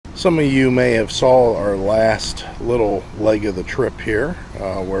Some of you may have saw our last little leg of the trip here,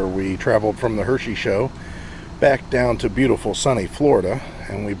 where we traveled from the Hershey show back down to beautiful sunny Florida,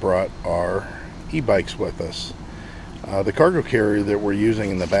 and we brought our e-bikes with us. The cargo carrier that we're using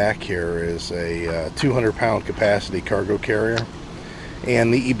in the back here is a 200-pound capacity cargo carrier,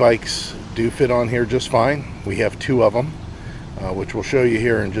 and the e-bikes do fit on here just fine. We have two of them, which we'll show you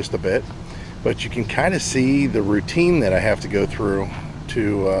here in just a bit, but you can kind of see the routine that I have to go through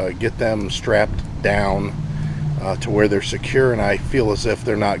to get them strapped down to where they're secure, and I feel as if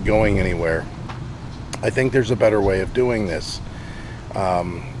they're not going anywhere. I think there's a better way of doing this.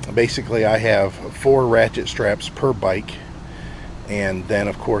 Basically, I have 4 ratchet straps per bike, and then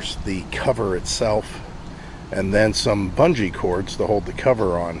of course the cover itself, and then some bungee cords to hold the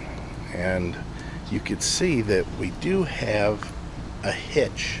cover on. And you can see that we do have a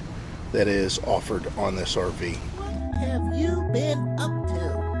hitch that is offered on this RV. What have you been up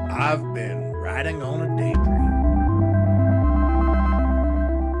to? I've been riding on a daydream.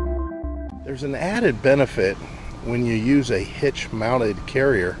 There's an added benefit when you use a hitch mounted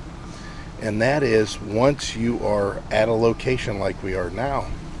carrier, and that is once you are at a location like we are now,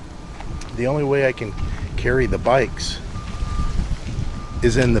 the only way I can carry the bikes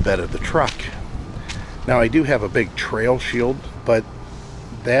is in the bed of the truck. Now, I do have a big trail shield, but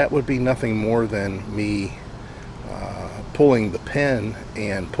that would be nothing more than me pulling the pin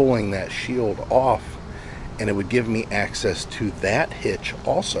and pulling that shield off, and it would give me access to that hitch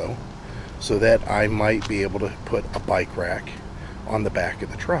also, so that I might be able to put a bike rack on the back of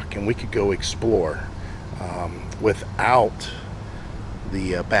the truck, and we could go explore without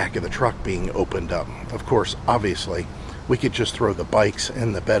the back of the truck being opened up. Of course, obviously, we could just throw the bikes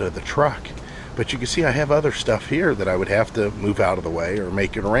in the bed of the truck, but you can see I have other stuff here that I would have to move out of the way or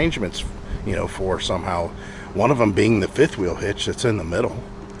make arrangements, for somehow. One of them being the 5th wheel hitch that's in the middle.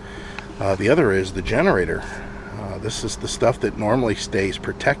 The other is the generator. This is the stuff that normally stays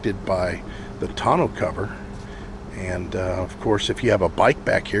protected by the tonneau cover, and of course, if you have a bike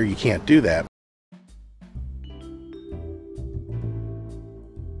back here, you can't do that.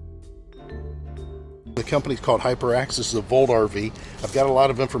 The company's called Hyperax. This is a Volt RV. I've got a lot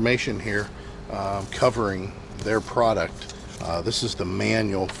of information here covering their product. This is the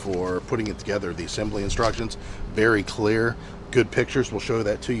manual for putting it together, the assembly instructions, very clear, good pictures. We'll show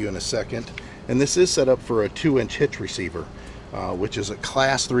that to you in a second. And this is set up for a 2-inch hitch receiver, which is a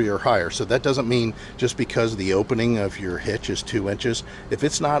class 3 or higher. So that doesn't mean just because the opening of your hitch is 2 inches. If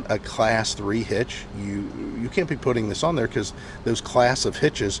it's not a class 3 hitch, you can't be putting this on there, because those class of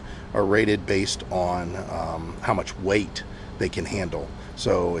hitches are rated based on how much weight they can handle.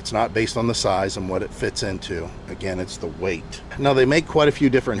 So it's not based on the size and what it fits into. Again, it's the weight. Now, they make quite a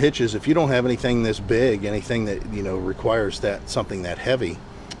few different hitches. If you don't have anything this big, anything that requires something that heavy,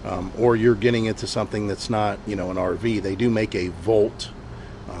 or you're getting into something that's not an RV, they do make a Volt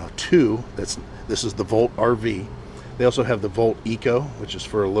 2. This is the Volt RV. They also have the Volt Eco, which is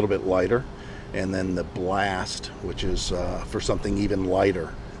for a little bit lighter, and then the Blast, which is for something even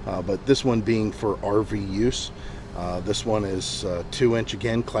lighter. But this one being for RV use. This one is 2-inch,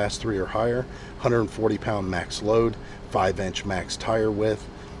 again, class 3 or higher, 140-pound max load, 5-inch max tire width.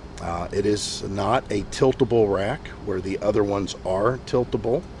 It is not a tiltable rack, where the other ones are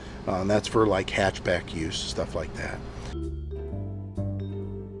tiltable, and that's for like hatchback use, stuff like that.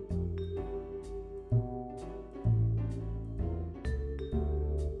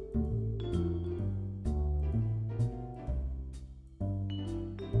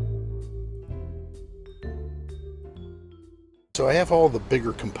 So I have all the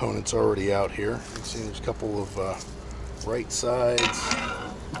bigger components already out here. You can see there's a couple of right sides,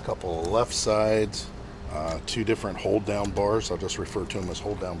 a couple of left sides, 2 different hold down bars. I'll just refer to them as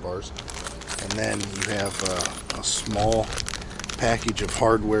hold down bars. And then you have a small package of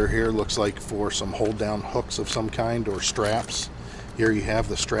hardware here. Looks like for some hold down hooks of some kind, or straps. Here you have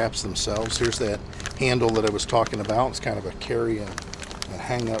the straps themselves. Here's that handle that I was talking about. It's kind of a carry and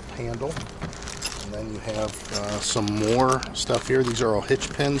hang up handle. And then you have some more stuff here. These are all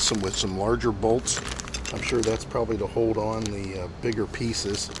hitch pins, with some larger bolts. I'm sure that's probably to hold on the bigger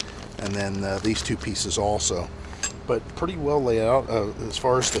pieces. And then these 2 pieces also. But pretty well laid out as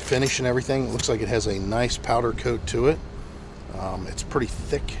far as the finish and everything. It looks like it has a nice powder coat to it. It's pretty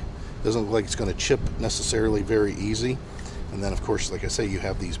thick. Doesn't look like it's going to chip necessarily very easy. And then, of course, like I say, you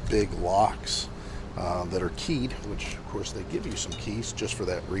have these big locks that are keyed, which of course they give you some keys just for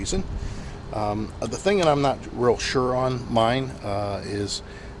that reason. The thing that I'm not real sure on mine is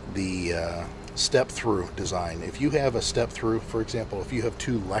the step-through design. If you have a step-through, for example, if you have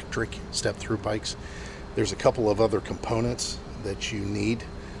 2 electric step-through bikes, there's a couple of other components that you need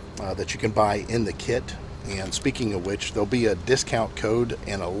that you can buy in the kit. And speaking of which, there'll be a discount code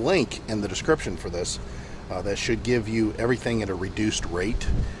and a link in the description for this that should give you everything at a reduced rate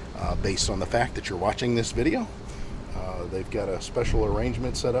based on the fact that you're watching this video. They've got a special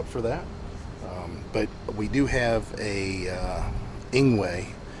arrangement set up for that. But we do have a Ingway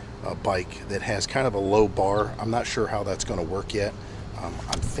bike that has kind of a low bar. I'm not sure how that's going to work yet.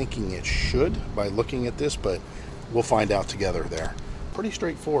 I'm thinking it should by looking at this, but we'll find out together there. Pretty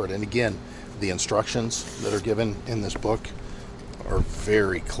straightforward. And again, the instructions that are given in this book are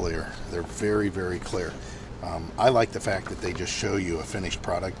very clear. They're very, very clear. I like the fact that they just show you a finished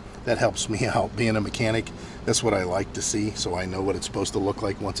product. That helps me out being a mechanic. That's what I like to see, so I know what it's supposed to look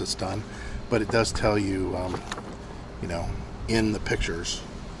like once it's done. But it does tell you, you know, in the pictures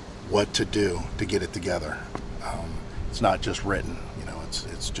what to do to get it together. It's not just written, you know,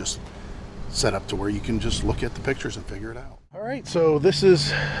 it's just set up to where you can just look at the pictures and figure it out. All right, so this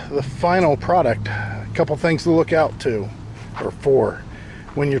is the final product. A couple things to look out to, or for.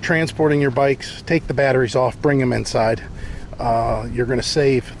 When you're transporting your bikes, take the batteries off, bring them inside. You're going to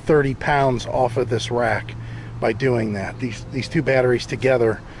save 30 pounds off of this rack by doing that. These two batteries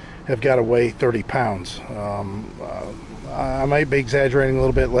together have got to weigh 30 pounds. I might be exaggerating a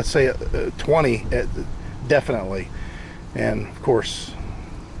little bit. Let's say 20, definitely. And of course,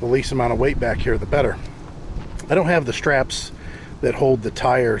 the least amount of weight back here, the better. I don't have the straps that hold the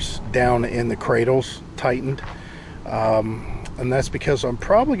tires down in the cradles tightened. And that's because I'm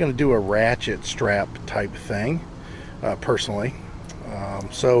probably going to do a ratchet strap type thing, personally.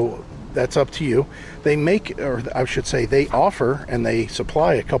 So that's up to you. They make, or I should say, they offer and they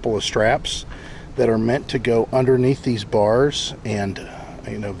supply a couple of straps that are meant to go underneath these bars and,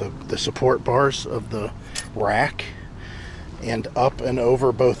 you know, the support bars of the rack and up and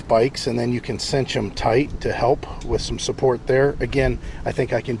over both bikes, and then you can cinch them tight to help with some support there. Again, I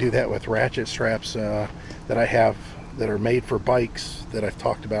think I can do that with ratchet straps that I have that are made for bikes that I've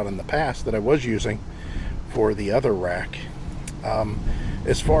talked about in the past that I was using for the other rack.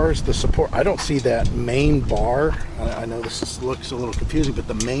 As far as the support, I don't see that main bar. I know this looks a little confusing, but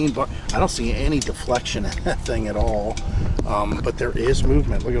the main bar, I don't see any deflection in that thing at all. But there is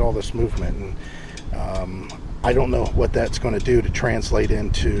movement. Look at all this movement. And I don't know what that's going to do to translate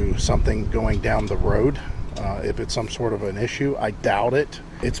into something going down the road. If it's some sort of an issue, I doubt it.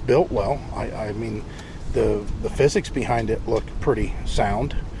 It's built well. I mean, the physics behind it look pretty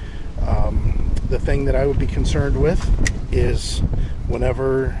sound. The thing that I would be concerned with is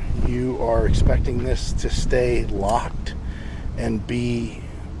whenever you are expecting this to stay locked and be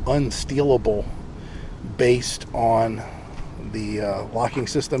unstealable based on the locking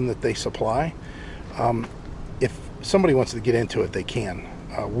system that they supply. If somebody wants to get into it, they can.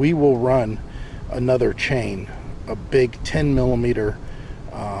 We will run another chain, a big 10mm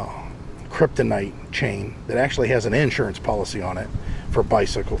kryptonite chain that actually has an insurance policy on it for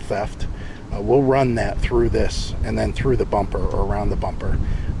bicycle theft. We'll run that through this and then through the bumper or around the bumper.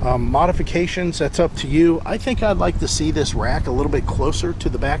 Modifications, that's up to you. I think I'd like to see this rack a little bit closer to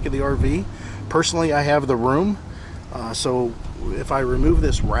the back of the RV. Personally, I have the room, so if I remove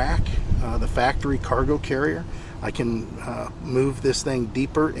this rack, the factory cargo carrier, I can move this thing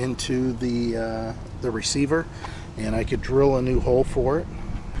deeper into the receiver, and I could drill a new hole for it.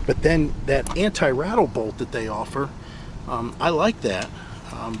 But then that anti-rattle bolt that they offer, I like that.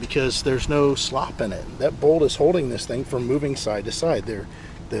 Because there's no slop in it. That bolt is holding this thing from moving side to side.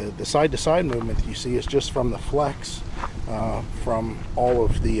 The side-to-side movement that you see is just from the flex from all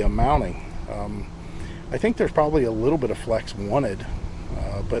of the mounting. I think there's probably a little bit of flex wanted,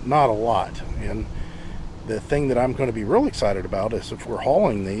 but not a lot. And the thing that I'm going to be real excited about is if we're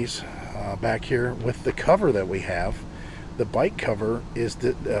hauling these back here with the cover that we have, the bike cover is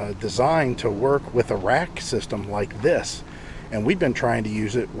designed to work with a rack system like this. And we've been trying to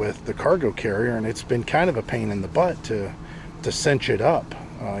use it with the cargo carrier, and it's been kind of a pain in the butt to cinch it up,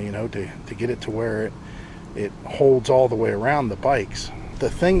 you know, to get it to where it holds all the way around the bikes. The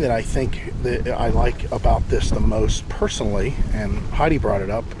thing that I think that I like about this the most personally, and Heidi brought it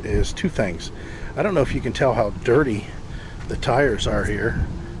up, is two things. I don't know if you can tell how dirty the tires are here.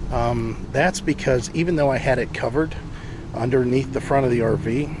 That's because even though I had it covered underneath the front of the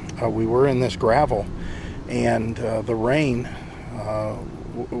RV, we were in this gravel, and the rain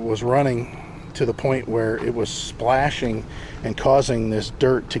was running to the point where it was splashing and causing this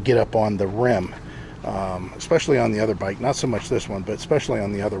dirt to get up on the rim, especially on the other bike. Not so much this one, but especially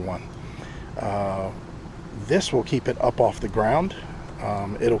on the other one. This will keep it up off the ground.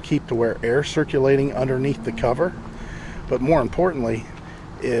 It'll keep to where air circulating underneath the cover. But more importantly,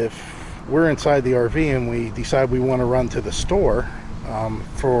 if we're inside the RV and we decide we want to run to the store,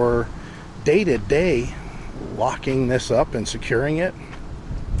 For day-to-day locking this up and securing it,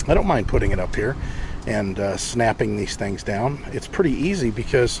 I don't mind putting it up here and snapping these things down. It's pretty easy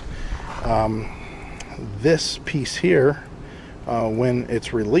because this piece here, when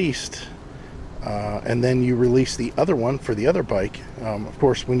it's released, and then you release the other one for the other bike. Of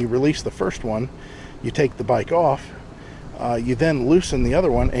course, when you release the first one, you take the bike off, you then loosen the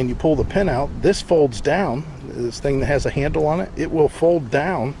other one and you pull the pin out. This folds down. This thing that has a handle on it, it will fold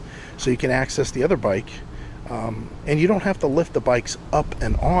down so you can access the other bike. And you don't have to lift the bikes up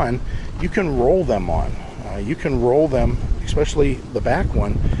and on. You can roll them on. You can roll them, especially the back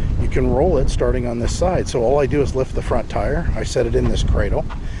one, you can roll it starting on this side. So all I do is lift the front tire, I set it in this cradle,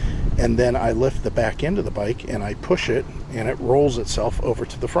 and then I lift the back end of the bike and I push it and it rolls itself over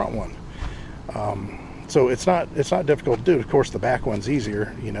to the front one. So it's not difficult to do. Of course, the back one's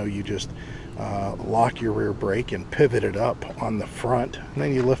easier. You know, you just lock your rear brake and pivot it up on the front, and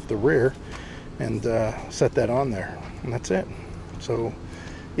then you lift the rear and set that on there, and that's it. So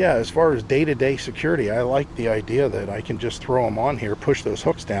yeah, as far as day-to-day security, I like the idea that I can just throw them on here, push those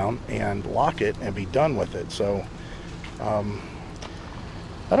hooks down and lock it and be done with it. So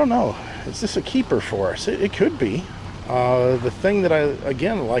I don't know, is this a keeper for us? It could be. The thing that I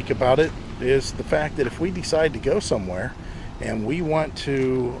again like about it is the fact that if we decide to go somewhere and we want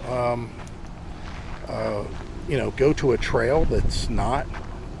to you know, go to a trail that's not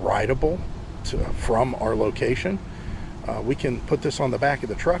rideable from our location, we can put this on the back of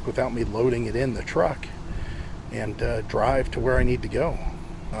the truck without me loading it in the truck and drive to where I need to go.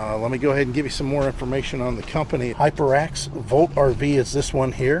 Let me go ahead and give you some more information on the company. Hyperax Volt RV is this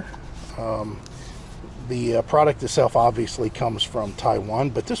one here. The product itself obviously comes from Taiwan,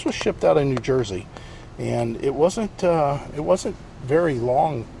 but this was shipped out of New Jersey, and it wasn't very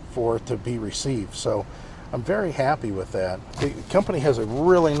long for it to be received. So I'm very happy with that. The company has a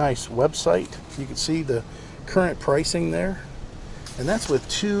really nice website. You can see the current pricing there, and that's with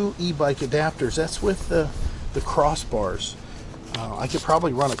 2 e-bike adapters. That's with the crossbars. I could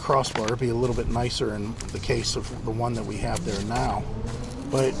probably run a crossbar. It'd be a little bit nicer in the case of the one that we have there now.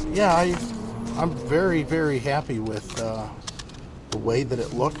 But yeah, I'm very, very happy with the way that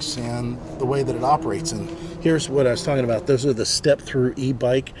it looks and the way that it operates. And here's what I was talking about. Those are the step-through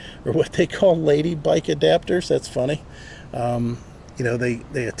e-bike, or what they call lady bike adapters. That's funny. You know,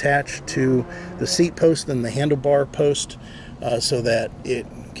 they attach to the seat post and the handlebar post so that it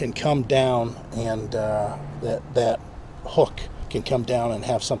can come down, and that hook can come down and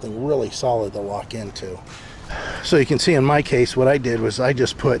have something really solid to lock into. So you can see in my case, what I did was I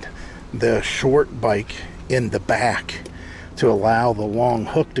just put the short bike in the back to allow the long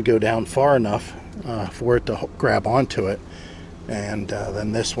hook to go down far enough for it to grab onto it, and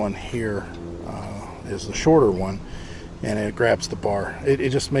then this one here is the shorter one, and it grabs the bar. It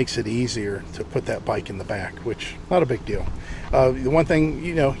just makes it easier to put that bike in the back, which not a big deal. The one thing,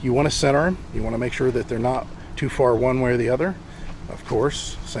 you know, you want to center them. You want to make sure that they're not too far one way or the other. Of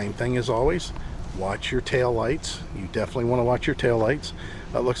course, same thing as always. Watch your tail lights. You definitely want to watch your tail lights.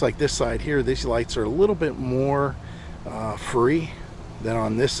 It looks like this side here, these lights are a little bit more free than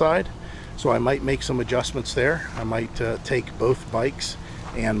on this side, so I might make some adjustments there. I might take both bikes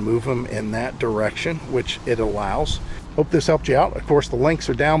and move them in that direction, which it allows. Hope this helped you out. Of course, the links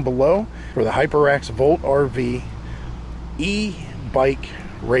are down below for the Hyperax Volt RV E bike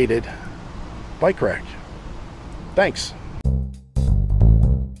rated bike rack. Thanks.